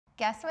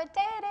Guess what day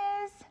it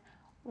is?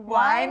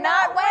 Why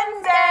Not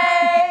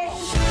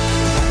Wednesday?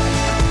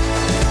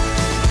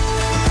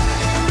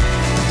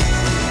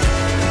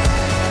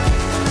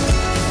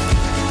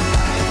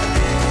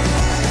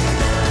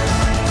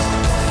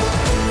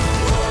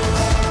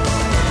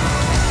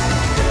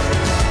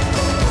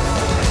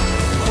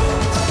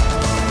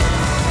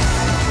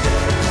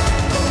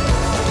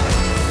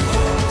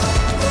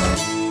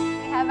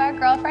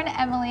 Girlfriend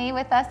Emily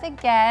with us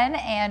again,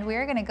 and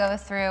we're going to go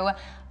through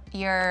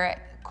your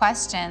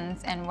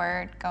questions and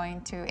we're going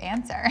to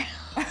answer.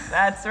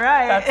 That's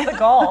right. That's the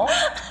goal.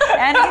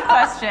 Any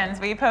questions?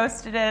 We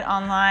posted it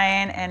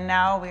online and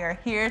now we are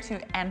here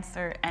to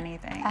answer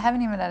anything. I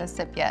haven't even had a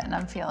sip yet and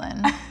I'm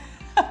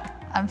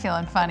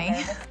feeling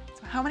funny. So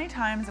how many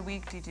times a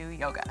week do you do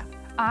yoga?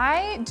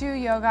 I do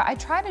yoga. I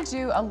try to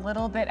do a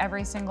little bit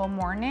every single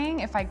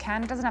morning if I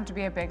can. It doesn't have to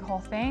be a big whole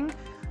thing.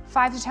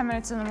 5 to 10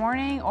 minutes in the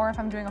morning, or if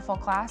I'm doing a full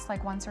class,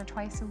 like once or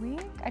twice a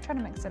week. I try to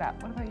mix it up.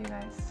 What about you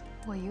guys?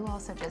 Well, you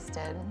also just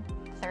did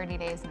 30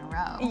 days in a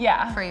row.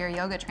 Yeah. For your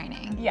yoga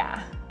training.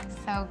 Yeah.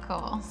 So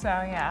cool. So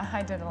yeah,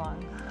 I did a lot.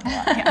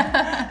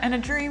 Yeah. In a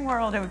dream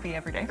world, it would be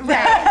every day. Right.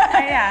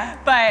 Yeah.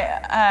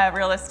 But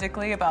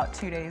realistically, about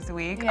 2 days a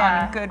week.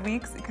 Yeah. On good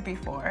weeks, it could be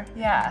 4.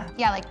 Yeah.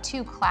 Yeah, like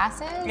 2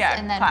 classes, Yeah,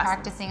 and then classes.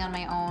 practicing on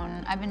my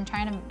own. I've been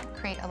trying to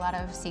create a lot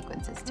of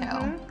sequences too,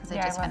 because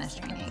I just love finished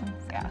training.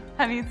 sequences. Yeah.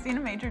 Have you seen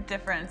a major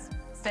difference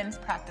since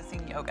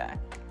practicing yoga?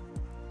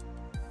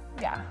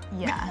 Yeah.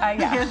 Yeah.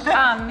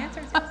 Yeah. Answer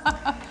is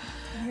yes.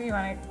 Who you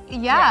want to?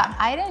 Yeah,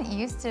 I didn't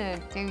used to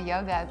do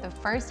yoga. The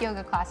first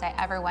yoga class I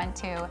ever went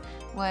to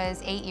was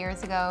 8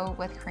 years ago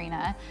with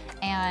Karina,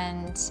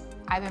 and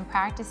I've been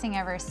practicing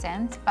ever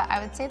since, but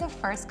I would say the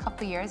first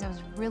couple years I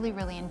was really,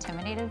 really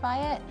intimidated by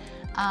it.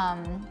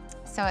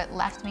 So it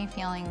left me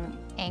feeling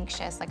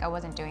anxious, like I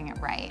wasn't doing it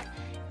right.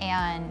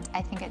 And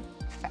I think it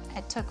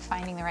took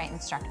finding the right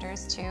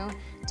instructors too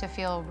to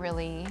feel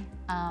really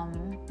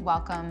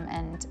welcome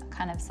and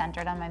kind of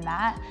centered on my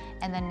mat.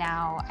 And then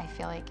now I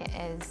feel like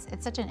it's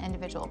such an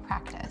individual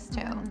practice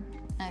too. And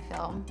I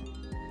feel,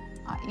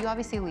 you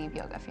obviously leave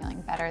yoga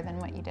feeling better than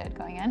what you did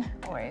going in.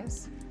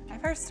 Always. I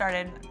first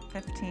started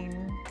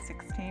 15,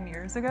 16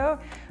 years ago,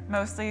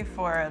 mostly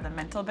for the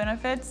mental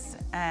benefits,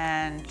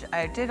 and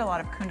I did a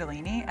lot of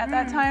Kundalini at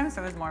that time,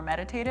 so it was more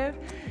meditative.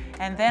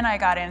 And then I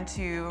got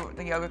into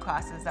the yoga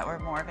classes that were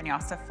more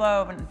vinyasa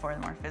flow and for the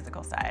more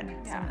physical side.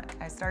 Yeah. So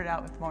I started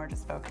out with more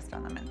just focused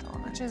on the mental.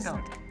 And Which is built.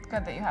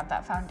 good that you have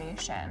that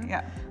foundation.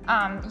 Yeah.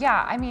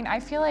 Yeah, I mean, I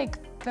feel like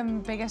the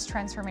biggest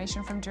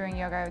transformation from doing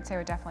yoga, I would say,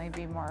 would definitely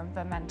be more of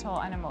the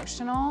mental and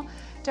emotional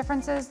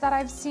differences that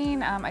I've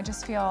seen. I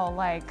just feel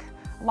like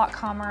a lot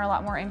calmer, a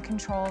lot more in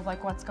control of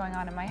like what's going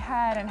on in my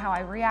head and how I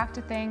react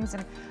to things.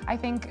 And I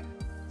think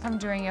from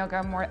doing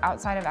yoga more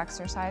outside of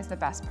exercise, the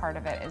best part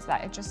of it is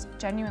that it just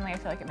genuinely, I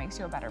feel like it makes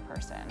you a better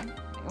person.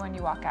 When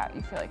you walk out,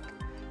 you feel like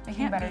making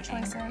Can't better be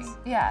choices. angry.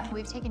 Yeah.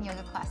 We've taken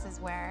yoga classes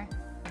where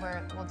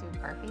we'll do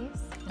burpees.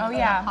 Oh in a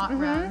yeah. hot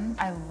room.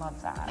 I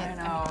love that. I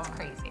know. It's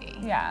crazy.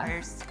 Or Yeah.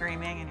 you're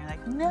screaming and you're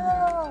like,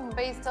 no.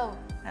 But you still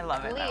I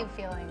love it. leave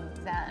though. feeling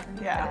zen.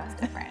 Yeah. But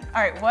it's different.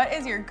 All right, what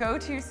is your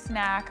go-to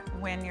snack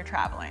when you're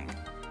traveling?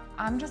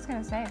 I'm just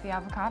gonna say it, the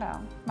avocado.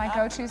 My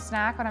go-to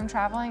snack when I'm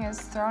traveling is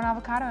throw an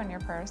avocado in your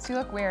purse. You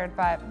look weird,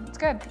 but it's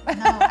good.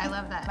 No, I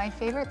love that. My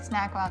favorite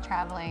snack while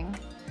traveling,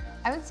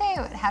 I would say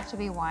it would have to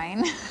be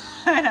wine.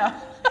 I know.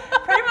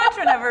 Pretty much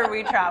whenever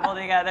we travel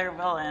together,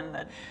 we'll end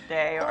the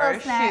day A or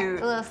little snack,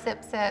 shoot a little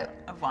sip.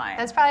 of wine.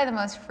 That's probably the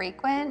most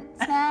frequent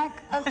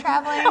snack of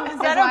traveling. Is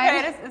that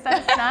okay? Is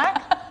that a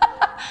snack?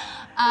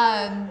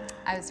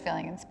 I was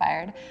feeling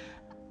inspired.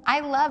 I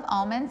love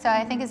almonds, so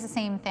I think it's the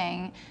same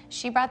thing.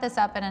 She brought this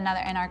up in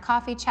our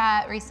coffee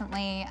chat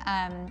recently.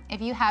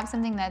 If you have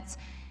something that's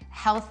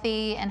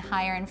healthy and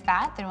higher in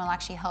fat, then it will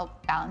actually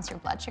help balance your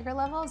blood sugar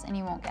levels, and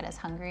you won't get as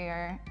hungry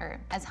or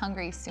as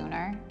hungry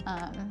sooner,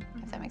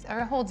 if that makes sense, or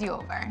it holds you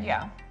over.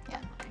 Yeah.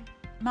 Yeah.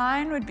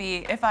 Mine would be,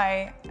 if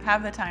I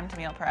have the time to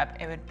meal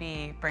prep, it would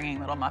be bringing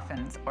little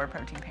muffins or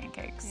protein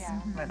pancakes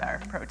with our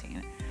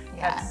protein.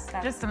 Yeah.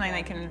 That's just something that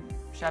you can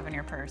shove in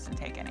your purse and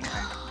take anywhere.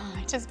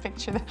 I just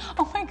picture that.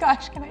 Oh my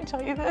gosh, can I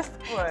tell you this?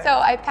 What? So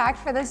I packed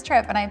for this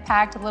trip and I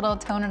packed little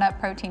toned up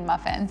protein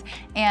muffins,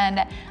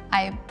 and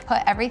I put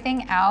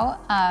everything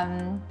out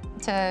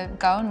to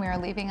go, and we were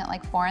leaving at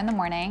like 4 in the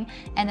morning,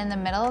 and in the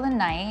middle of the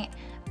night,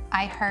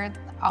 I heard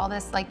all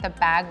this, like the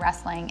bag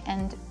rustling,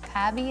 and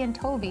Abby and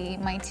Toby,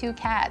 my 2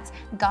 cats,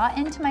 got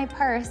into my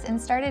purse and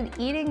started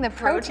eating the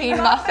protein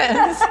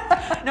muffins.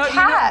 No,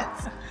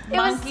 Cats. It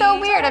was so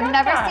Monkey- weird. I've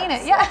never seen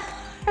it. Yeah.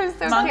 It was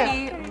so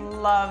Monkey cute.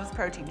 loves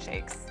protein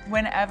shakes.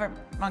 Whenever,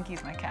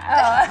 Monkey's my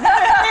cat.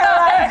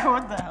 You're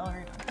like, what the hell are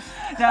you doing?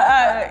 No,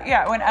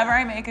 yeah, whenever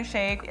I make a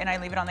shake and I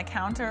leave it on the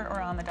counter or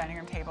on the dining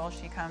room table,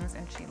 she comes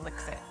and she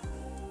licks it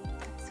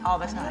all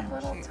the time.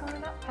 Little She-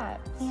 toned up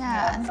pets.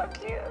 Yeah. So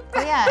cute.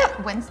 Oh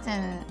yeah,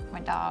 Winston, my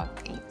dog,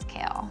 eats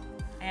kale.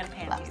 and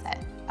Loves panties. it.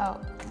 Oh.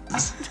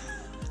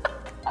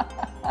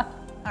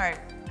 All right,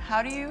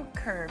 how do you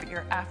curb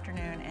your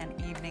afternoon and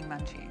evening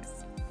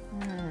munchies?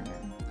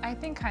 I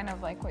think kind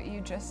of like what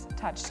you just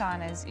touched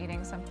on is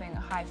eating something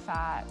high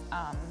fat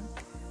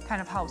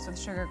kind of helps with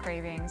sugar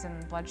cravings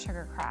and blood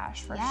sugar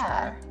crash for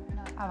sure.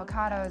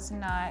 Avocados,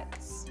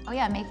 nuts. Oh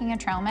yeah, making a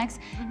trail mix.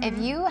 If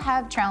you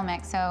have trail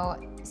mix, so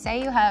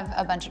say you have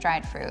a bunch of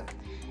dried fruit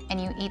and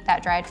you eat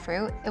that dried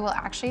fruit, it will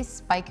actually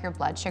spike your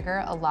blood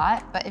sugar a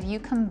lot. But if you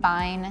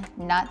combine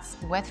nuts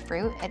with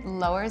fruit, it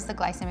lowers the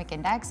glycemic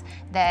index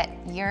that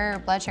your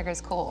blood sugar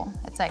is cool.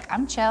 It's like,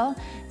 I'm chill.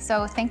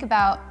 So think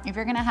about if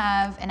you're gonna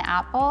have an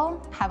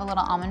apple, have a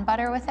little almond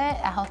butter with it,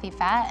 a healthy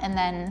fat, and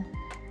then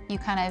you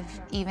kind of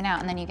even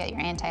out, and then you get your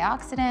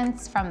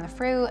antioxidants from the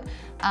fruit.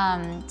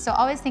 So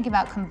always think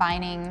about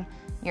combining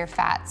your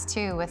fats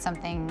too with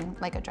something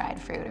like a dried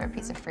fruit or a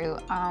piece of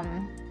fruit.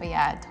 But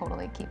yeah, it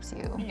totally keeps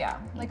you. Yeah,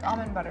 like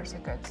almond butter's a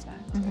good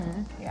snack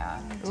too. Yeah.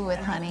 Ooh, with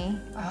honey.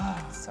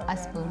 Oh, so A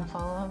good.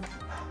 spoonful of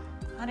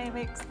Honey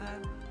makes the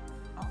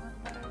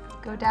almond butter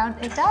go down.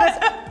 It does.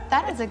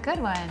 That is a good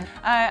one.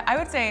 I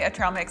would say a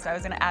trail mix. I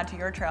was going to add to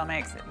your trail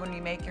mix when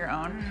you make your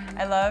own.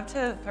 I love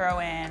to throw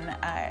in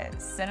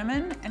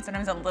cinnamon and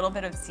sometimes a little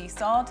bit of sea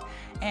salt.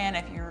 And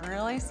if you're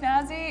really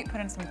snazzy, put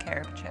in some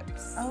carob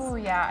chips. Oh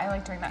yeah, I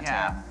like doing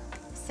that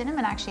too.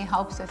 Cinnamon actually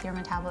helps with your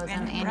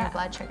metabolism and your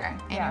blood sugar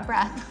and your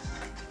breath.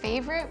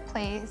 Favorite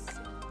place,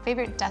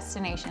 favorite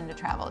destination to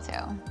travel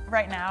to?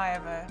 Right now I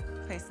have a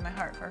place in my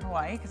heart for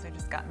Hawaii because I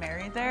just got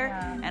married there,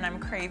 and I'm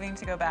craving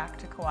to go back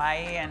to Kauai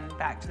and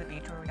back to the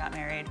beach where we got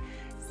married.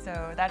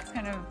 So that's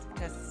kind of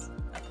just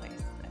a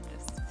place that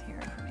just is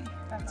here for me.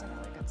 That's a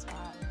really good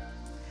spot.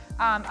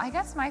 I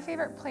guess my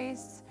favorite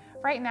place,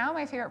 right now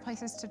my favorite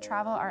places to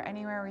travel are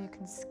anywhere where you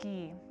can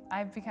ski.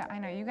 I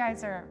know you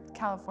guys are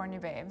California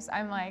babes.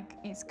 I'm like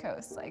East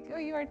Coast, like, oh,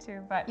 you are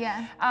too, but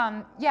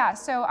yeah,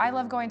 so I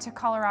love going to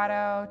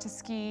Colorado to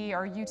ski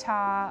or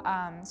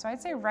Utah. So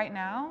I'd say right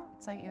now,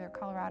 it's like either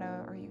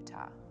Colorado or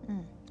Utah.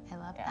 I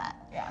love that.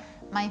 Yeah.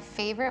 My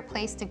favorite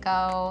place to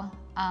go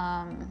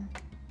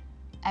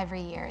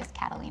every year is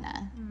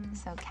Catalina.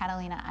 So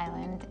Catalina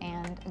Island,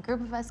 and a group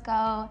of us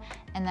go,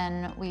 and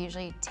then we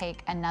usually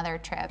take another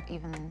trip,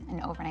 even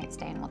an overnight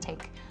stay, and we'll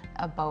take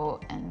a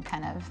boat and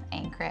kind of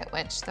anchor it,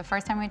 which the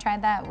first time we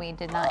tried that, we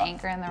did not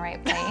anchor in the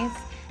right place.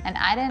 And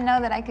I didn't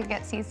know that I could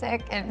get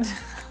seasick, and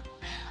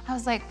I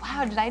was like,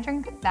 wow, did I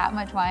drink that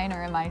much wine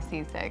or am I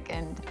seasick?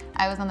 And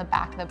I was on the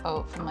back of the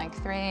boat from like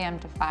 3 a.m.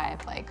 to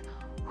 5, like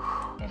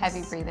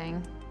heavy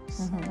breathing.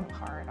 So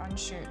hard on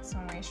shoots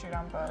when we shoot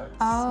on boats.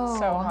 Oh.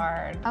 So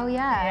hard. Oh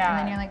yeah. And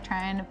then you're like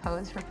trying to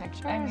pose for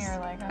pictures. And you're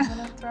like, I'm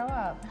gonna throw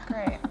up.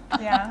 Great.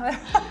 Yeah.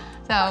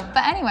 So,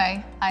 but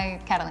anyway,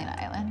 Catalina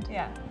Island.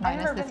 Yeah.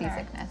 Minus the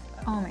seasickness.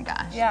 Oh my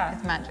gosh. Yeah.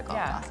 It's magical.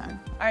 Yeah. It's awesome.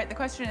 All right, the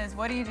question is,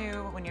 what do you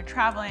do when you're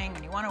traveling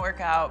and you want to work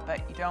out,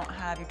 but you don't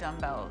have your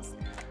dumbbells?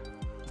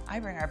 I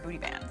bring our booty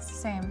bands.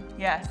 Same.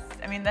 Yes,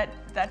 I mean,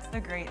 that's the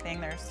great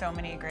thing. There's so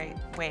many great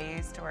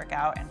ways to work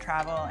out and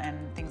travel and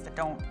things that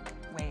don't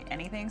weigh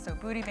anything. So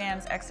booty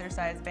bands,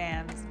 exercise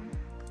bands,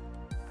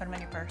 put them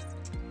in your purse.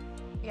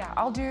 Yeah,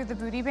 I'll do the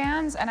booty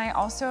bands, and I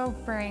also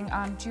bring,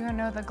 do you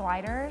know the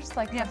gliders?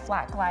 Like the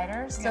flat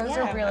gliders? Those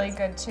are really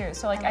good too.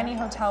 So like any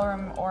hotel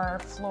room or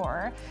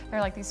floor, they're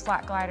like these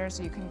flat gliders,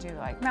 so you can do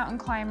like mountain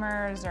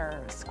climbers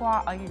or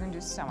squat, like you can do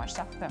so much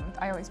stuff with them.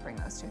 I always bring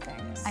those two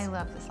things. I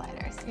love the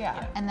sliders.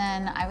 Yeah. And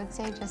then I would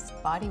say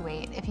just body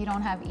weight. If you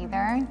don't have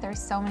either,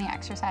 there's so many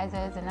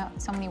exercises and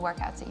so many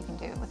workouts that you can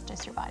do with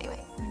just your body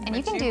weight. And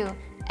you can do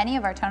any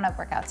of our tone-up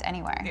workouts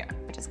anywhere,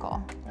 which is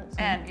cool.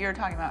 And you were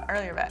talking about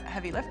earlier about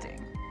heavy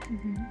lifting.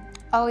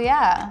 Oh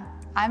yeah,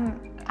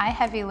 I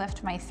heavy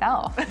lift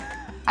myself.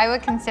 I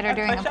would consider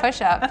doing a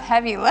push-up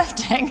heavy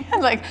lifting.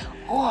 Like,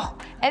 whoa,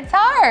 it's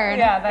hard.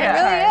 Yeah, that it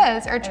really hard.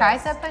 is. Or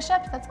tricep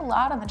push-ups, that's a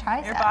lot on the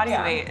tricep. Your body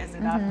weight is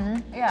enough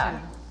to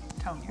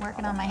tone your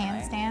Working on my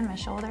handstand, my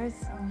shoulders,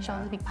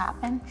 shoulders be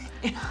popping.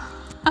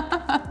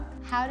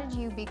 How did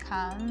you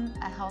become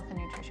a health and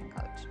nutrition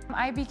coach?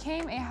 I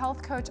became a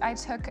health coach. I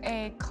took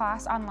a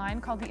class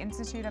online called the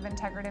Institute of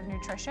Integrative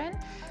Nutrition.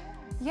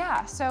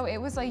 Yeah, so it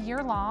was a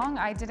year long.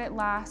 I did it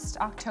last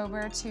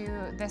October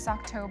to this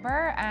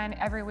October, and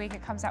every week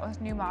it comes out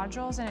with new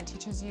modules, and it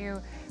teaches you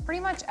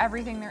pretty much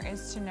everything there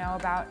is to know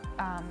about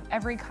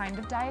every kind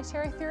of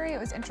dietary theory. It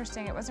was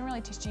interesting. It wasn't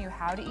really teaching you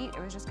how to eat. It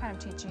was just kind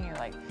of teaching you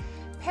like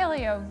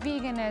paleo,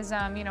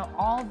 veganism, you know,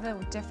 all the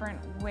different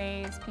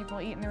ways people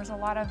eat, and there was a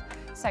lot of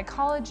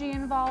psychology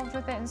involved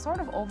with it and sort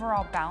of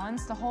overall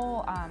balance. The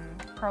whole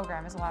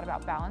program is a lot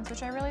about balance,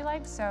 which I really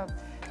liked. So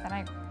then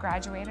I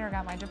graduated or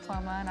got my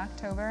diploma in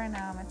October, and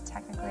now I'm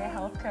technically a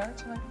health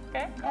coach. I'm like,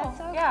 okay, cool. That's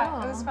so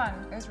cool. It was cool. fun.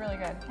 It was really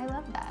good. I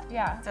love that.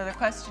 Yeah. So the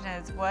question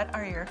is, what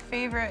are your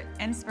favorite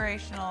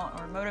inspirational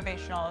or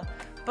motivational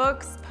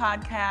books,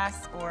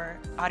 podcasts, or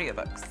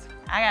audiobooks?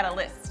 I got a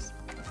list.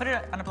 Put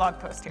it on a blog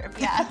post here.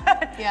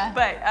 Yeah, yeah.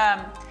 But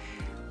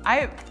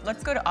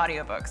let's go to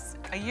audiobooks.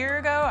 A year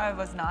ago, I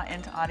was not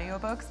into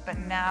audiobooks, but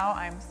now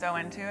I'm so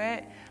into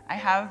it. I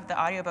have the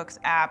audiobooks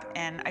app,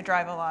 and I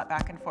drive a lot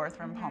back and forth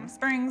from Palm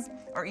Springs,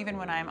 or even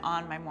when I'm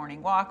on my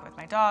morning walk with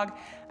my dog,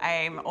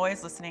 I'm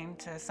always listening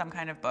to some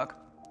kind of book.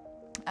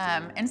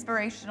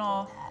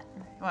 Inspirational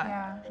What?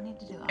 Yeah. I need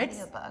to do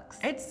It's- audiobooks.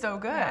 It's so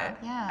good.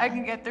 Yeah. I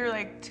can get through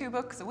like 2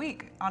 books a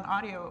week on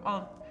audio.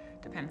 Well,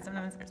 depends.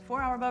 Sometimes there's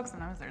 4-hour books,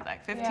 sometimes there's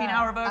like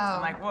 15-hour books.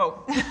 I'm like,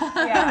 whoa.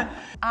 Yeah.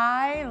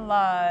 I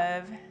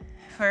love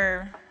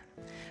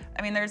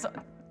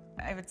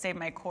I would say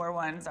my core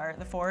ones are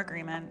The 4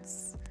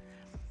 Agreements,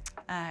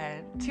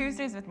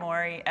 Tuesdays with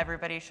Maury,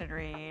 everybody should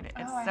read.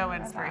 It's I so haven't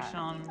read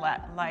inspirational and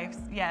that. life.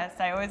 Yes,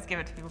 I always give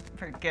it to people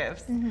for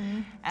gifts.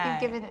 You've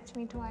given it to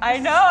me twice. I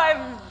know,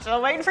 I'm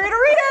still waiting for you to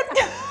read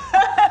it.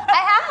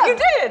 I have. You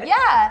did?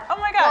 Yeah. Oh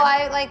my God. Well,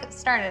 I like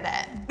started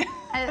it.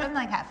 I'm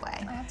like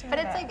halfway. have to But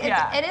read it's it. like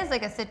Yeah. it is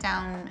like a sit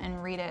down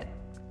and read it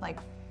like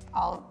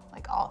all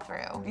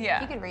through.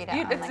 Yeah. You could read it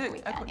on like a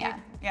weekend. Yeah.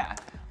 Yeah,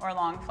 or a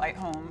long flight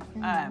home.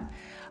 Mm-hmm.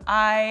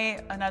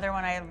 Another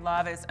one I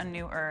love is A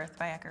New Earth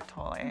by Eckhart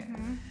Tolle.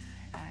 Mm-hmm.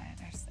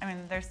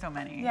 There's so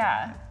many.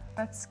 Yeah,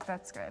 that's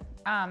good.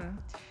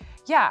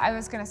 Yeah, I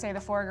was gonna say The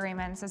 4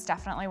 Agreements is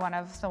definitely one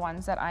of the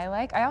ones that I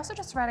like. I also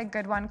just read a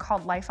good one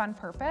called Life on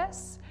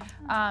Purpose,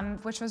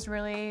 which was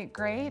really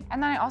great.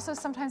 And then I also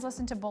sometimes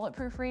listen to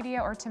Bulletproof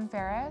Radio or Tim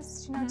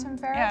Ferriss. Do you know Tim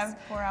Ferriss? Yeah,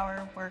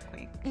 4-hour work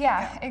week.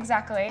 Yeah,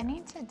 exactly. I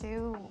need to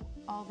do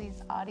all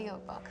these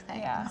audiobook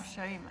things. Yeah. I'll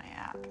show you my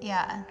app.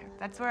 Yeah.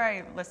 That's where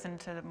I listen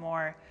to the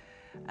more,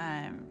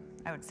 I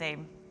would say,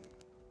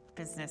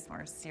 business,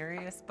 more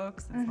serious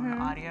books. It's more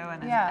audio,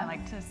 and then Yeah. I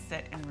like to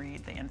sit and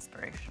read the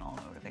inspirational,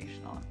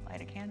 motivational,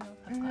 light a candle,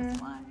 have a glass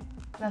of wine.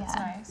 That's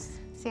Yeah. nice.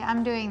 See,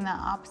 I'm doing the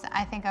opposite.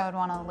 I think I would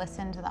want to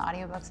listen to the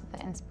audiobooks with the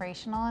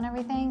inspirational and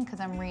everything because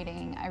I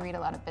read a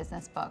lot of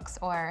business books,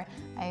 or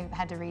I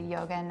had to read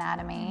Yoga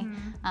Anatomy,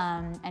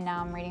 and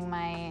now I'm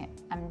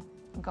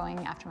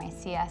going after my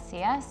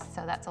CSCS,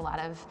 so that's a lot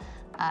of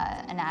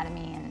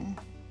anatomy and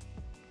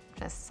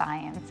just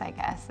science, I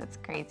guess. It's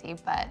crazy,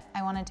 but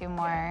I want to do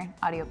more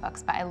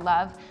audiobooks. But I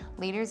love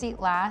Leaders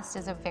Eat Last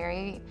is a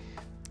very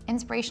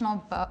inspirational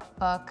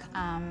book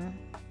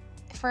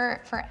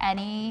for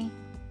any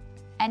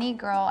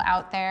girl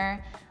out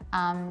there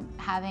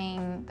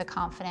having the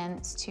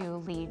confidence to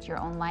lead your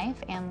own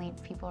life and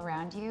lead people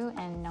around you,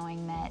 and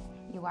knowing that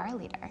you are a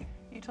leader.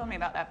 You told me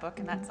about that book,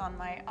 and that's on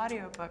my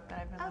audiobook that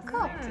I've been Oh,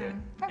 cool.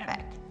 listening to.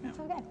 Perfect. Yeah.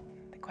 So good.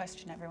 The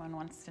question everyone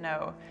wants to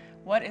know,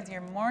 what is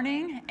your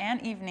morning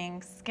and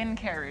evening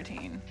skincare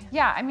routine?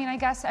 Yeah, I mean, I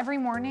guess every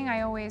morning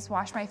I always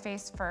wash my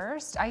face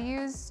first. I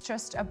use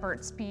just a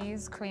Burt's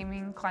Bees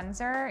creaming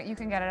cleanser. You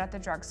can get it at the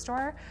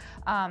drugstore.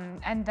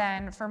 And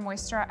then for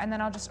moisture, and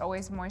then I'll just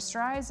always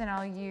moisturize, and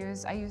I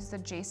use the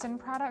Jason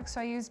product.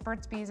 So I use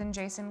Burt's Bees and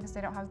Jason because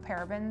they don't have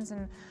parabens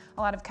and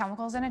a lot of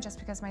chemicals in it, just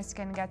because my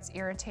skin gets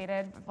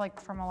irritated like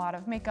from a lot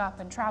of makeup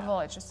and travel.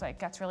 It just like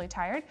gets really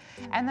tired.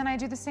 And then I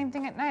do the same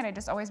thing at night. I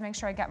just always make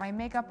sure I get my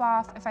makeup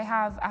off. If I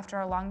have, after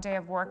a long day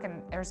of work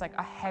and there's like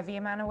a heavy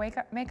amount of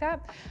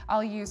makeup,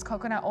 I'll use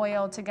coconut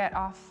oil to get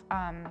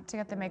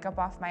the makeup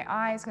off my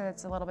eyes because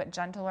it's a little bit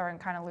gentler and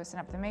kind of loosen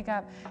up the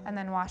makeup, and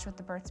then wash with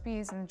the Burt's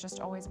Bees and just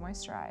always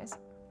moisturize.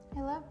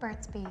 I love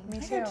Burt's Bees. Me I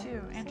too. do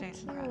too, and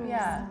Jason products.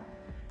 Yeah.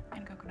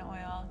 And coconut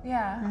oil.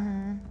 Yeah.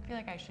 I feel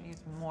like I should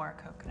use more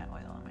coconut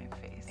oil on my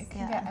face. You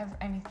can get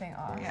anything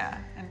off. Yeah,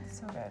 and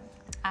So good.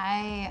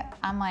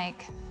 I'm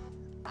like,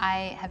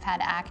 I have had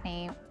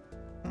acne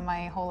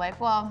my whole life.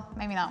 Well,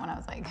 maybe not when I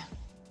was like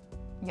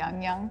young.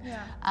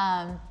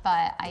 Yeah.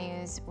 But I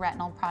use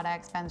retinol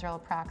products,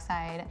 benzoyl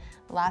peroxide,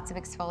 lots of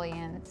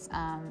exfoliants,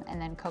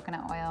 and then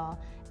coconut oil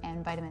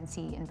and vitamin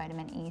C and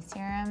vitamin E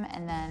serum,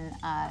 and then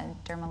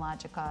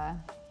Dermalogica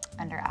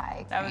under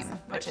eye cream,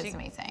 which is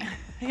amazing.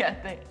 Yeah,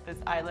 this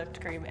eye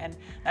lift cream, and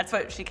that's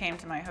what she came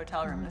to my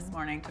hotel room this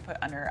morning to put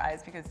under her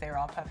eyes because they were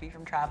all puffy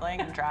from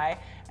traveling and dry,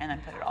 and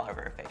then put it all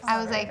over her face. I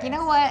was like, you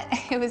know what?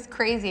 It was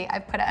crazy. I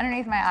put it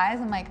underneath my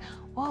eyes. I'm like,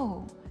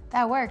 whoa,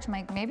 that worked. I'm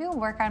like, maybe it'll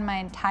work on my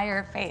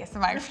entire face.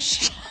 I'm like,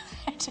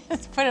 I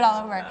just put it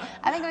all over.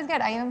 I think it was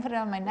good. I even put it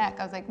on my neck.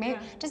 I was like, maybe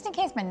just in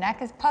case my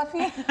neck is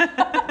puffy.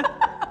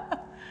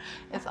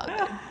 It's all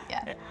good.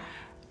 Yeah.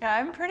 Yeah,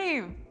 I'm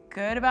pretty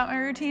good about my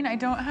routine. I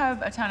don't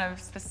have a ton of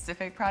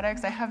specific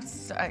products. I have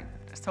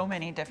so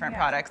many different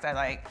products I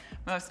like.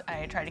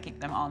 I try to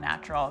keep them all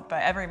natural,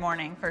 but every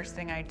morning, first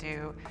thing I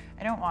do,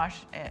 I don't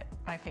wash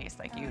my face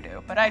like you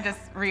do, but I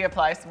just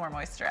reapply some more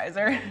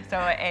moisturizer. So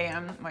an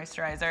AM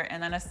moisturizer,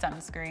 and then a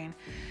sunscreen,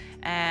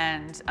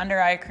 and under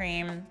eye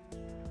cream,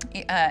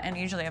 and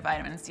usually a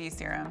vitamin C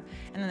serum,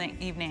 and then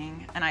the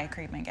evening an eye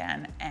cream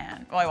again,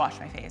 and I wash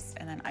my face,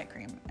 and then eye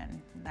cream and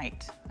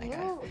night.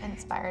 You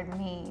inspired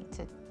me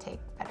to take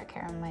better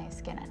care of my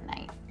skin at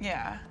night.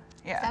 Yeah.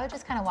 So I would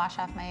just kind of wash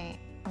off my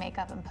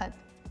makeup and put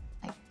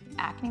like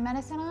acne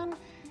medicine on,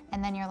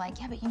 and then you're like,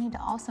 yeah, but you need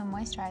to also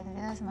moisturize and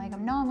do this. I'm like,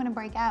 no, I'm gonna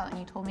break out, and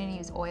you told me to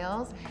use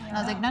oils, and I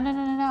was like, no,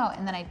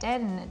 and then I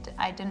did, and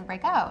I didn't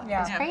break out. It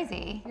was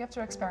crazy. You have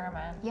to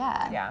experiment.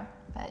 Yeah. Yeah.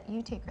 But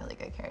you take really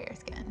good care of your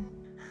skin.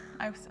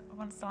 I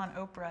once saw on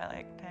Oprah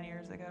like 10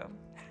 years ago.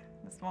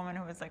 this woman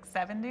who was like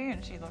 70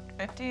 and she looked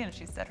 50, and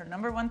she said her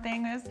 #1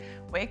 thing is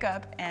wake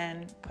up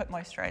and put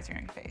moisturizer in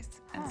your face.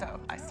 And so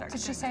I started.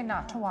 Did she say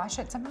not to wash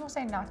it? Some people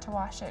say not to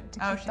wash it to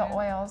Oh, keep she the did?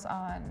 oils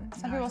on.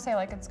 Some people say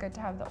like it's good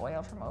to have the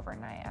oil from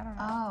overnight. I don't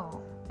know.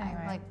 Oh, Anyway,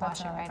 I like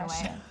that's wash it another right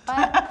question. away.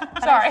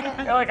 But Sorry, I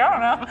feel- you're like, I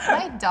don't know.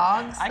 my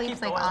dog I keep sleeps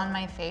the like oil. on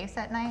my face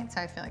at night,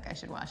 so I feel like I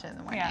should wash it in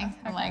the morning. Yeah,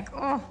 I'm okay. like,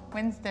 oh,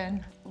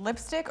 Winston.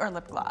 Lipstick or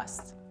lip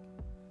gloss?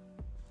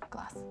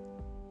 Gloss.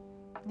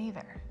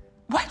 Neither.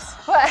 What?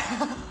 She's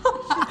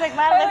like,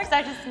 my lips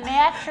are just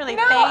naturally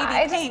No, baby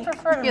I pink. just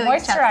prefer to You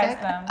like moisturize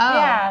chapstick? them. Oh,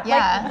 yeah,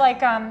 yeah. like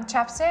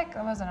chapstick.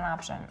 It wasn't an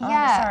option. Oh,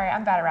 Yeah. sorry,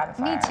 I'm bad at rapid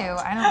fire. Me too.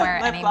 I don't wear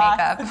Lip any gloss.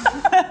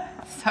 makeup.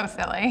 So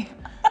silly.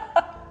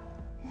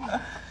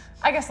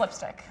 I guess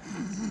lipstick.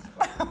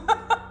 All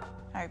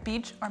right,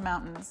 beach or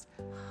mountains?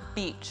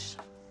 Beach.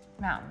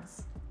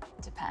 Mountains.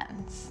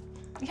 Depends.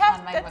 Yeah,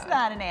 On my that's mood.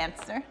 not an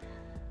answer.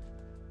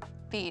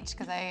 Beach,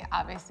 because I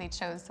obviously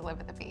chose to live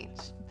at the beach,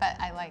 but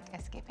I like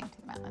escaping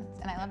to the mountains,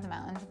 and I love the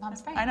mountains of Palm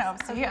Springs. I know.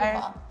 So See, I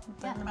beautiful.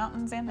 live in the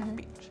mountains and the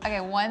beach. Okay,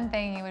 one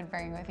thing you would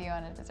bring with you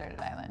on a deserted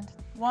island.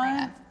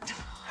 One.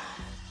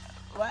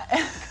 What?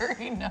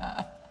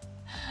 Karina.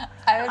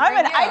 I would I'm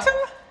bring an you.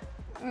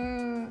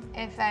 item.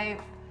 If I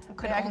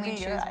could Yeah, I could only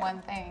be your choose item.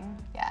 one thing,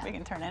 yeah. We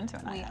can turn into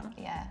an item.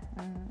 Yeah.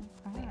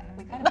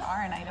 We kind of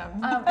are an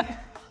item.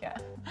 Yeah.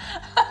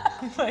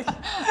 Like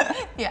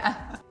yeah.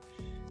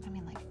 I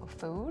mean, like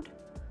food,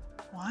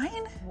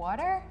 wine?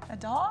 water. A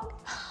dog?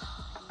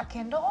 A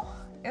Kindle?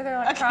 Either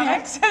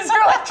electronics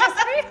or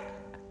electricity?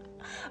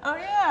 Oh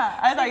yeah.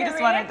 I thought you just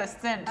read wanted it? the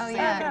scent. Oh so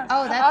yeah. you could-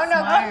 Oh, that's Oh no,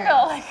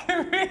 smart.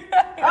 Kindle.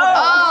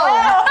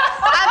 Oh,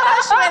 I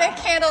thought she meant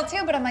a candle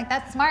too, but I'm like,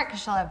 that's smart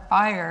because she'll have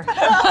fire.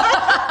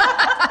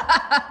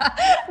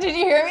 Did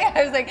you hear me?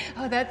 I was like,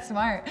 oh, that's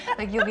smart.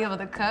 Like you'll be able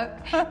to cook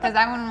because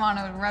I wouldn't want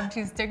to rub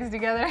two sticks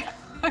together.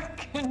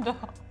 Kindle.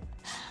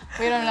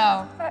 We don't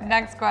know.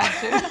 Next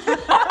question.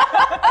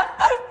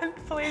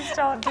 Please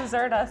don't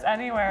desert us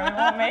anywhere. We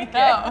won't make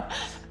No.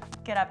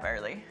 Get up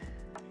early.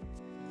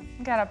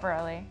 it. Get up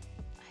early.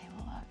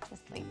 I love to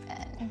sleep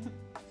in,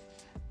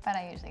 but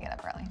I usually get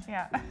up early.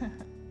 Yeah.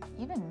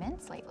 You've been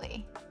mints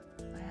lately.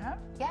 Yeah.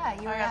 Yeah,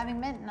 you were I got- having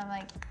mint, and I'm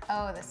like,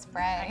 oh, the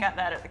spray. I got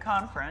that at the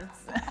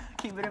conference.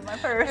 Keep it in my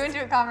We purse. went to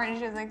a conference,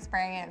 she was like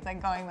spraying it. It's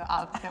like going the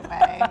opposite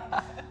way.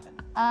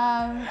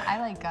 I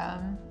like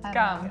gum. I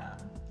Gum. love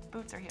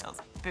Boots or heels?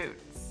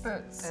 Boots.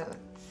 Boots. Boots.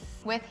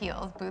 With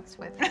heels, boots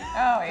with Oh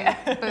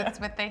yeah. boots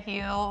with the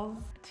heels.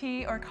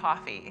 Tea or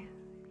coffee?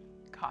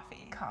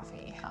 Coffee.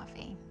 Coffee.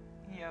 Coffee.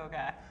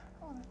 Yoga.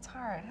 Oh, that's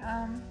hard.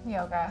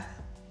 Yoga.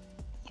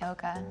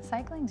 Yoga.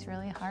 Cycling's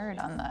really hard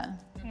on the.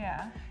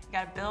 Yeah. You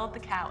gotta build the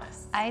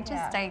callus. I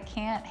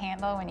can't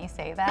handle when you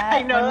say that.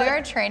 I know When we that.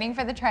 were training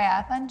for the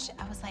triathlon,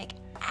 I was like,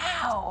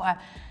 ow.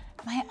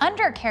 My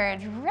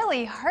undercarriage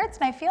really hurts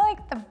and I feel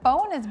like the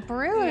bone is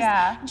bruised.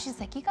 Yeah. And she's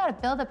like, you gotta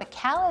build up a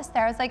callus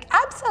there. I was like,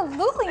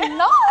 absolutely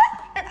not.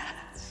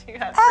 She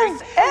got,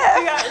 As if. she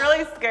got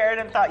really scared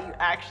and thought you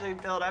actually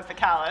build up a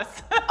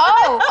callus.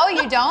 Oh,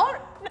 you don't?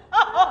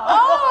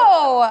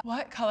 Oh.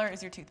 What color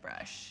is your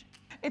toothbrush?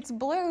 It's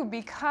blue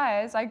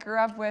because I grew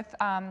up with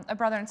a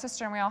brother and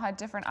sister, and we all had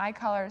different eye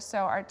colors, so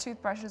our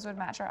toothbrushes would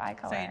match our eye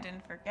color. So you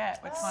didn't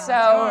forget which one So-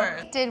 was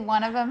yours. Did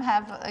one of them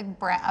have a My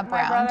brown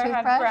brother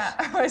toothbrush? had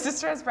brown. My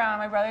sister has brown.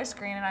 My brother's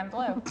green, and I'm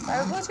blue. So I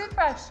have a blue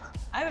toothbrush.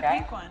 I have a Okay.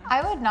 pink one.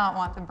 I would not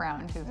want the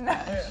brown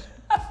toothbrush.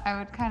 I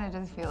would kind of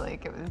just feel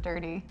like it was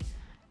dirty.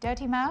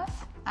 Dirty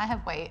mouth? I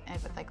have white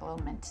and with like a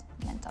little mint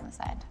on the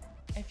side.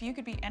 If you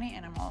could be any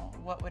animal,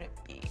 what would it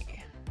be?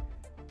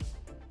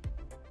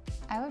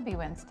 I would be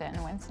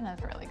Winston. Winston has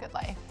a really good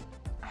life.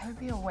 I would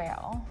be a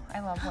whale. I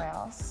love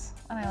whales,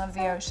 and I love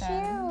the That's so ocean.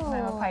 And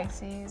I'm a cute.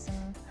 Pisces,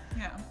 and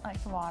Yeah. I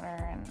like the water,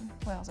 and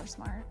whales are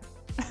smart.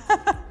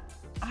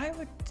 I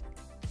would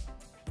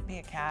be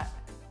a cat.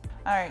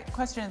 All right,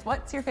 question is,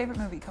 what's your favorite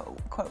movie quote?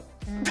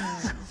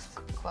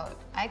 Quote.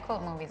 I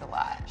quote movies a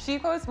lot. She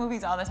quotes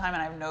movies all the time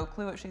and I have no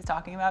clue what she's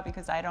talking about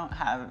because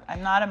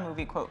I'm not a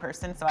movie quote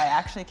person, so I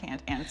actually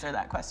can't answer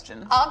that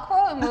question. I'll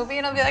quote a movie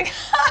and I'll be like,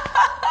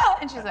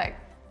 and she's like,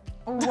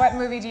 What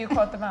movie do you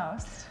quote the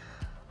most?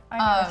 I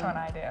know which one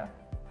I do.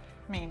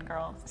 Mean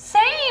Girls. Same!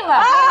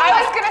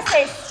 I was gonna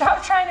say,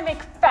 stop trying to make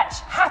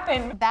fetch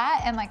happen.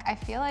 that, and like I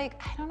feel like,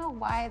 I don't know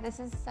why this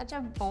is such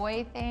a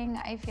boy thing.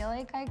 I feel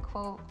like I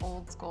quote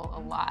old school a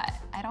lot.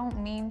 I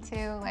don't mean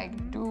to, like,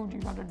 dude, you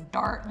got a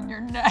dart in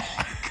your neck.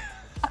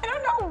 I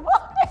don't know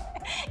why.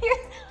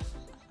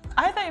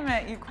 I thought you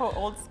meant you quote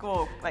old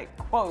school, like,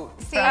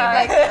 quotes. See, from,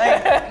 like,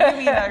 you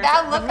mean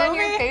that the look on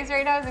your movie? face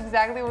right now is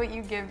exactly what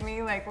you give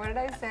me. Like, what did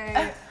I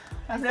say?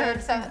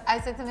 I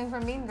said something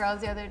from Mean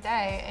Girls the other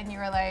day, and you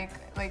were like,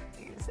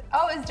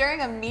 oh, it was during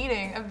a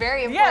meeting, a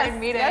very important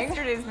meeting.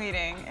 Yesterday's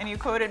meeting, and you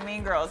quoted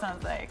Mean Girls, and I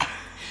was like,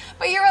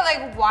 But you were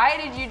like, why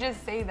did you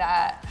just say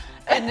that?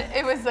 And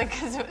it was like,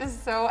 because it was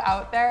so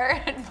out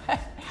there.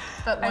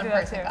 but I one do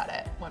that person too. got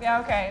it. One Yeah,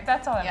 person. okay,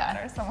 that's all that Yeah.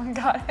 matters. Someone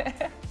got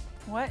it.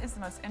 what is the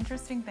most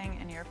interesting thing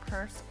in your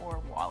purse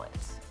or wallet?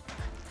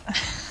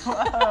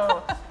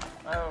 Whoa.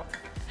 Whoa.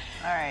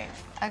 All right.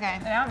 Okay.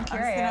 Now I'm I'm just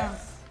curious. gonna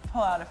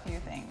pull out a few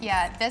things.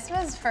 Yeah, this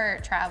was for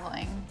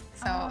traveling,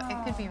 so it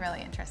could be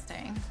really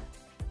interesting.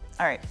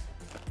 All right.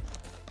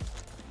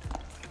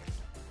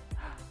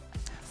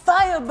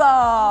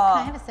 Fireball!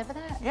 Can I have a sip of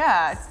that?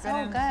 Yeah, it's So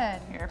been in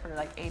good. here for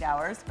like 8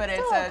 hours, but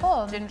it's Still a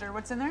cold. ginger.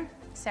 What's in there?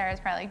 Sarah's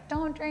probably like,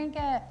 don't drink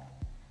it.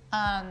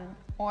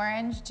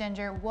 Orange,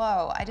 ginger,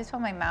 whoa. I just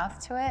put my mouth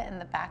to it and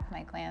the back of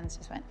my glands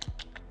just went.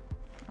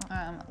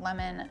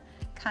 Lemon,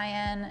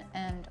 cayenne,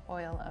 and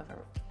oil of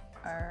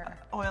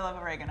Oil of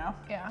oregano.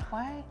 Yeah.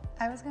 why?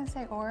 I was gonna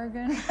say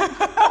Oregon.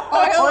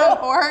 Oil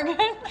of Oregon.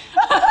 It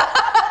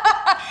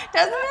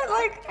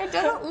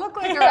doesn't look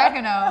like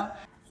oregano.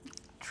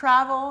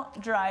 Travel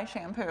dry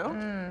shampoo.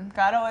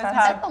 Gotta always Is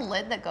that have. the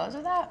lid that goes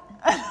with that?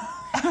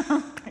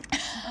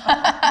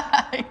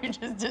 You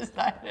just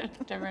decided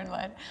a different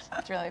lid.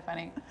 It's really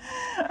funny.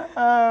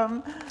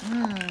 Oh,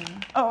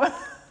 Oh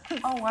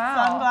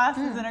wow.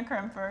 sunglasses and a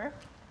crimper.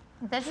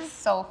 This is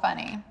so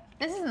funny.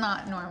 This is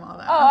not normal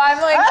though. Oh,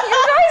 I'm like,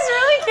 you guys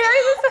really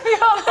carry this with you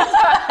all the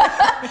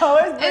time.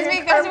 Always bring It's a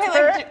because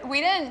we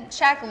didn't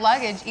check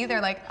luggage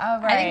either. Like, Oh, I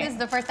think right. this is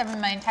the first time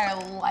in my entire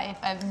life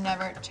I've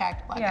never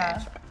checked luggage.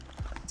 Yeah.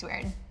 It's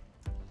weird.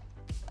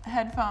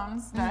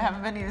 Headphones that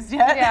haven't been used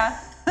yet. Yeah.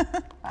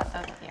 Bought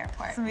those at the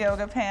airport. Some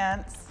yoga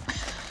pants.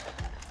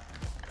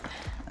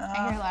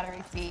 I hear a lot of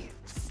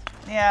receipts.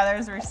 Yeah,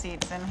 there's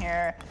receipts in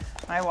here.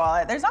 My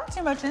wallet. There's not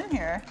too much in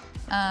here.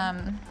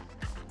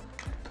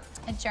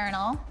 A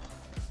journal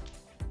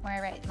where I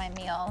write my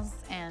meals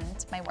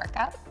and my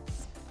workouts.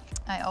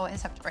 I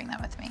always have to bring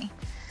that with me.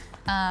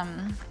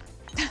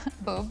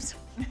 Boobs.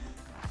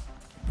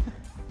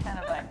 Kind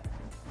of like,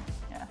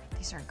 yeah.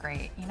 These are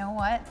great. You know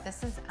what?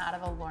 This is out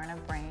of a Lorna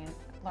Brain.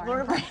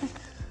 Lorna Brain.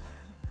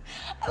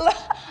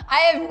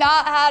 I have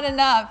not had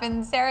enough,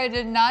 and Sarah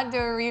did not do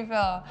a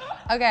refill.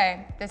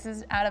 Okay, this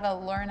is out of a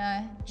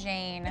Lorna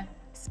Jane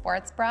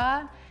sports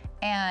bra,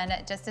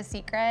 and just a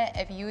secret,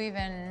 if you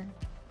even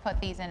put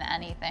these in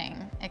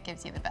anything, it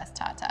gives you the best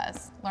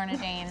tatas. Lorna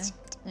Jane,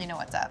 you know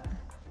what's up.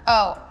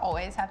 Oh,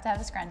 always have to have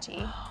a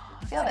scrunchie.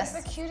 Feel That's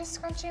this. the cutest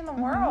scrunchie in the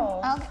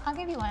world. I'll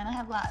give you one. I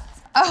have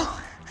lots.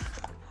 Oh,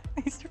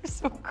 these are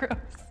so gross.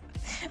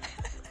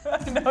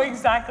 I know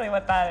exactly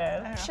what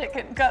that is.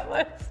 Chicken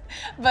cutlets.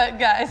 But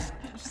guys,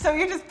 So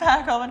you just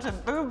pack a whole bunch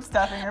of boob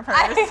stuff in your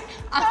purse.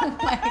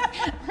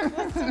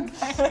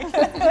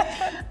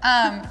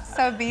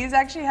 So these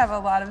actually have a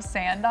lot of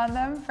sand on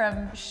them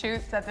from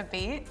shoots at the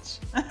beach.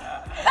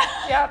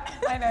 Yep,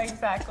 I know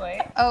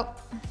exactly. Oh,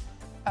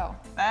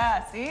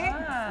 See?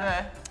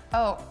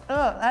 oh,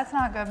 that's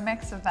not a good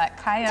mix of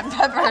that cayenne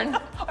pepper and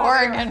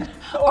Oregon.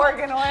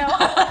 Oregon oil.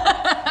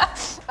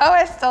 Oh,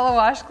 I stole a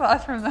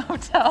washcloth from the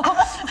hotel.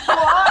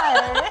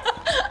 Why?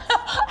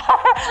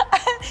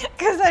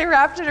 Because I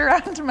wrapped it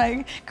around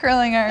my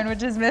curling iron,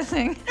 which is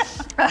missing.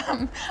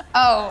 Because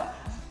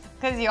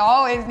you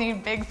always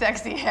need big,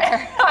 sexy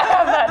hair. I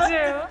have that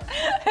too.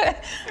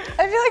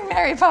 I feel like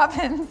Mary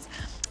Poppins.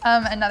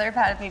 Another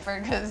pad of paper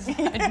because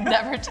I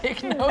never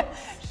take notes.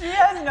 She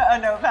has a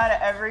notepad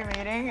at every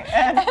meeting,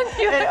 and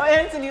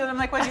it's new. I'm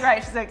like, "What'd you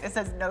write?" She's like, "It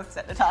says notes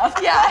at the top."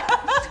 Yeah,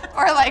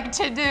 or like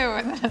to do,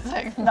 and it's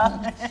like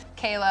Nothing.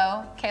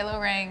 Kalo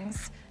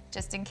rings,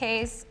 just in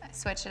case. I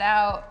switch it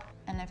out,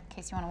 and in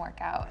case you want to work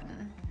out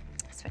and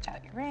switch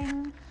out your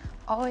ring.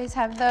 Always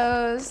have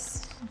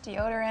those.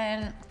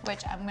 Deodorant,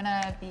 which I'm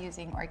gonna be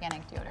using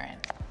organic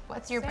deodorant.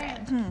 What's your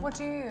brand? What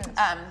do you use?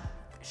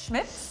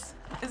 Schmidt's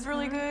is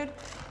really good,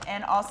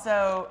 and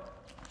also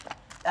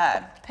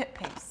pit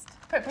paste.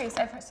 Put paste,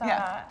 I saw Yeah,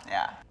 that.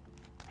 yeah.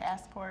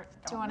 Passport.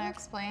 Do you want to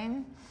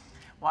explain?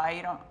 Why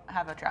you don't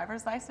have a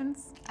driver's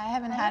license? I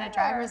haven't had a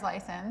driver's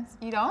license.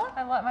 You don't?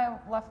 I left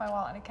my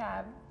wallet in a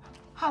cab.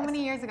 How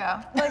many years ago?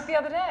 Like the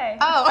other day.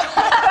 Oh.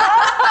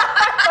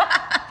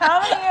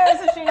 How many years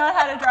has she not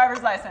had a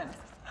driver's license?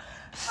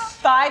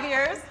 5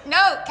 years?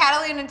 No,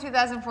 Catalina in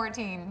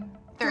 2014.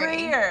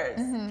 3 years.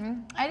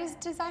 I just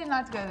decided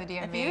not to go to the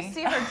DMV. If you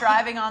see her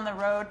driving on the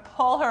road,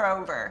 pull her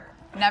over.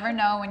 Never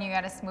know when you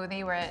got a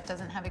smoothie where it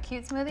doesn't have a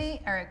cute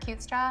smoothie or a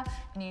cute straw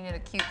and you need a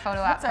cute photo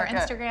out That's for a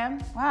good-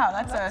 Instagram. Wow,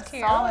 that's a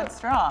cute. solid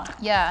straw.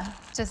 Yeah,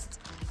 just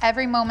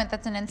every moment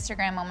that's an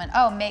Instagram moment.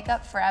 Oh,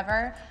 makeup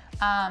forever.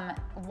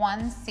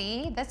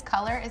 1C, this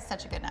color is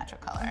such a good natural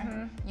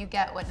color. You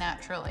get what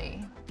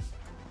naturally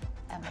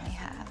Emily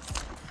has.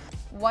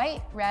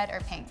 White, red, or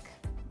pink?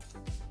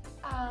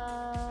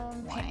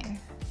 Pink.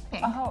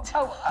 Pink.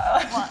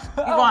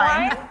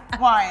 Wine.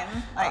 Wine.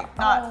 Like,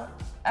 not.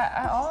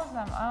 All of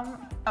them.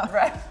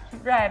 Red.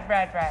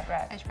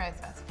 I should probably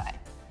specify.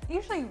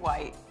 Usually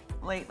white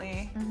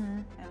lately,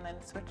 and then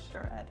switch to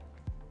red.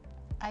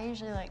 I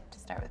usually like to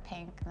start with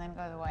pink and then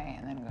go to the white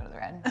and then go to the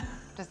red.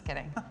 Just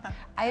kidding.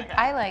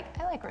 I like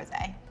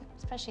rosé,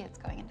 especially it's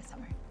going into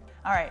summer.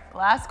 All right,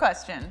 last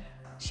question.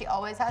 She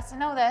always has to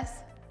know this.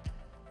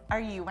 Are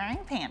you wearing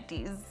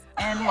panties?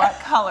 And what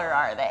color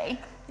are they?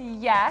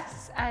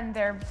 Yes, and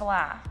they're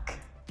black.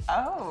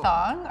 Oh.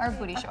 Thong or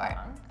booty short?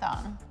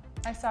 Thong.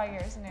 I saw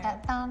yours nude.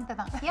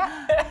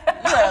 Yeah.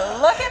 You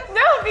were looking.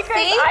 No, because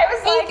See? I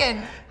was Peeking.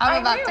 like,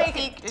 I'm about knew to it.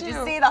 peek Did too.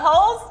 you see the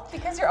holes?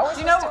 Because you're always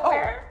Do you know- supposed to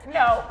wear.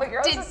 No, but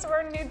you're always Did- supposed to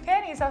wear nude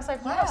panties. I was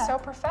like, wow, Yeah. so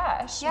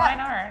profesh. Yeah. Mine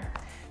aren't.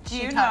 Do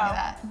She you taught me know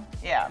that.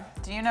 Yeah.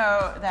 Do you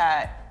know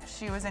that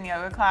she was in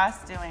yoga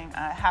class doing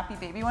a happy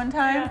baby one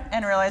time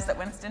and realized that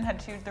Winston had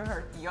chewed through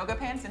her yoga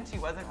pants and she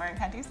wasn't wearing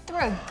panties? They were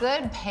a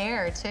good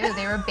pair too.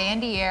 They were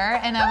bandiere,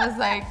 and I was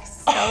like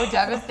so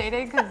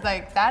devastated because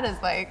like that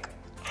is like,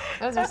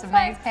 those are some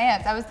nice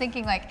pants. I was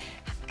thinking like,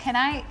 can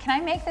I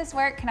make this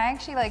work? Can I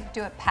actually like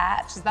do a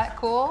patch? Is that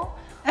cool?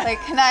 Like,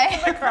 can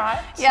I? The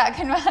crotch? Yeah,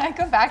 can I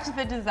go back to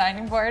the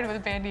designing board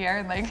with bandiere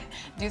and like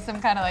do some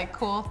kind of like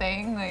cool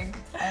thing? Like,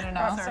 I don't know.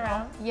 Cross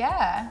around.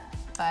 Yeah,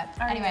 but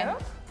Are anyway. you?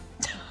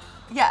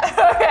 Yes.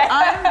 Okay.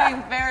 I'm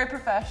being very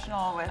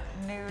professional with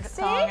nude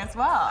sewing as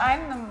well.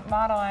 I'm the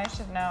model. I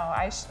should know.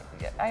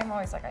 I'm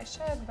always like, I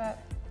should, but.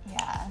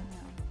 Yeah.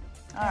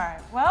 All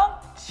right.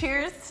 Well,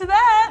 cheers to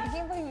that. I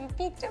can't believe you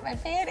peeked at my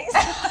panties.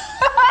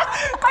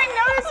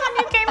 I noticed when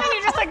you came in,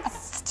 you just like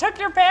took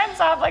your pants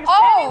off, like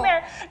Oh. standing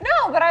there.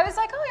 No, but I was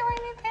like, oh, you're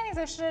wearing nude panties.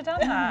 I should have done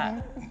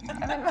that.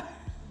 And then,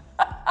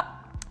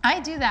 I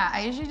do that.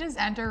 I usually just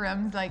enter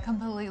rooms like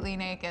completely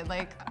naked.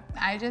 Like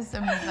I just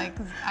am like,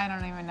 I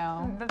don't even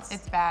know.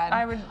 It's bad.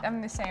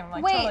 I'm the same,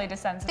 like Wait, totally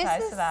desensitized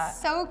this to that. is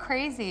so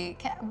crazy.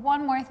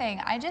 One more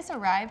thing. I just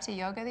arrived to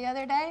yoga the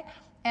other day,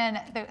 and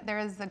there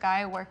was a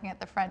guy working at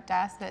the front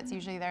desk that's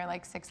usually there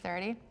like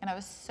 6:30, and I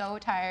was so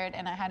tired,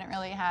 and I hadn't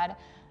really had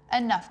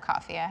enough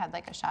coffee. I had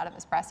like a shot of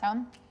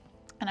espresso.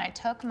 And I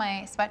took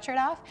my sweatshirt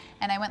off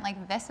and I went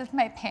like this with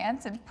my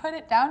pants and put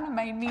it down to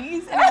my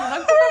knees. And I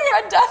looked at the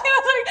front desk and I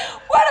was like,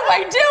 what am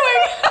I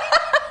doing?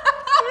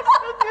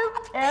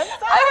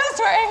 I was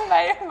wearing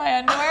my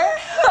underwear.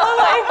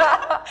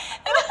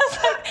 And I was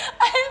like,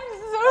 I'm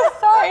so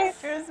sorry.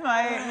 Here's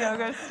my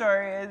yoga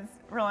story: is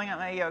rolling out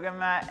my yoga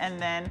mat, and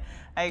then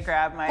I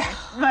grab my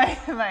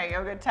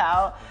yoga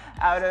towel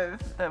out of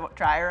the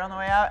dryer on the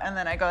way out, and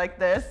then I go like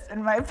this,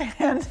 and my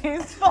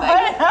panties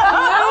fly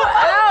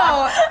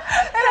out.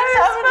 And it's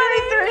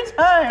happened 3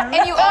 times.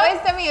 And you always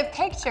send me a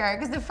picture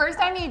because the first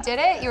time you did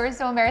it, you were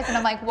so embarrassed. And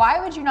I'm like, why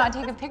would you not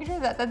take a picture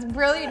of that? That's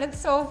brilliant. It's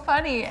so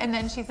funny. And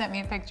then she sent me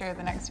a picture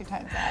the next 2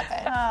 times that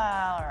happened.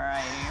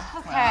 Alrighty.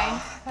 Okay.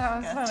 That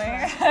was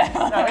funny.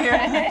 So here.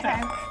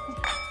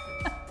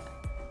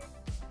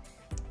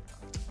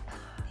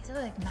 These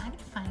are like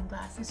magnifying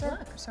glasses. These are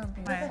Look. so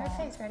beautiful. Look at her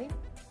face. Ready?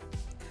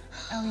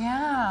 Oh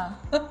yeah.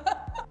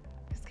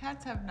 Because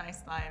cats have nice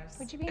lives.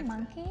 Would you be a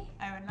monkey?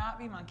 I would not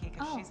be monkey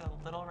because Oh. she's a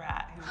little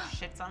rat who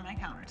shits on my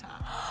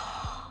countertop.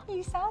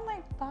 You sound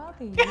like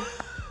Bobby.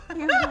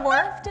 You've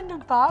morphed into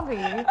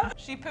Bobby.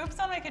 She poops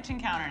on my kitchen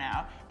counter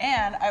now,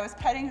 and I was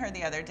petting her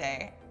the other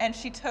day, and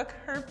she took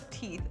her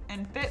teeth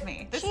and bit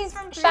me. This is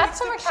from 3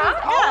 that's weeks from a ago.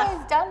 cat? Yeah.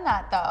 Always done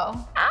that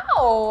though.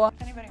 Ow.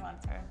 If anybody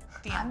wants her,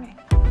 DM me.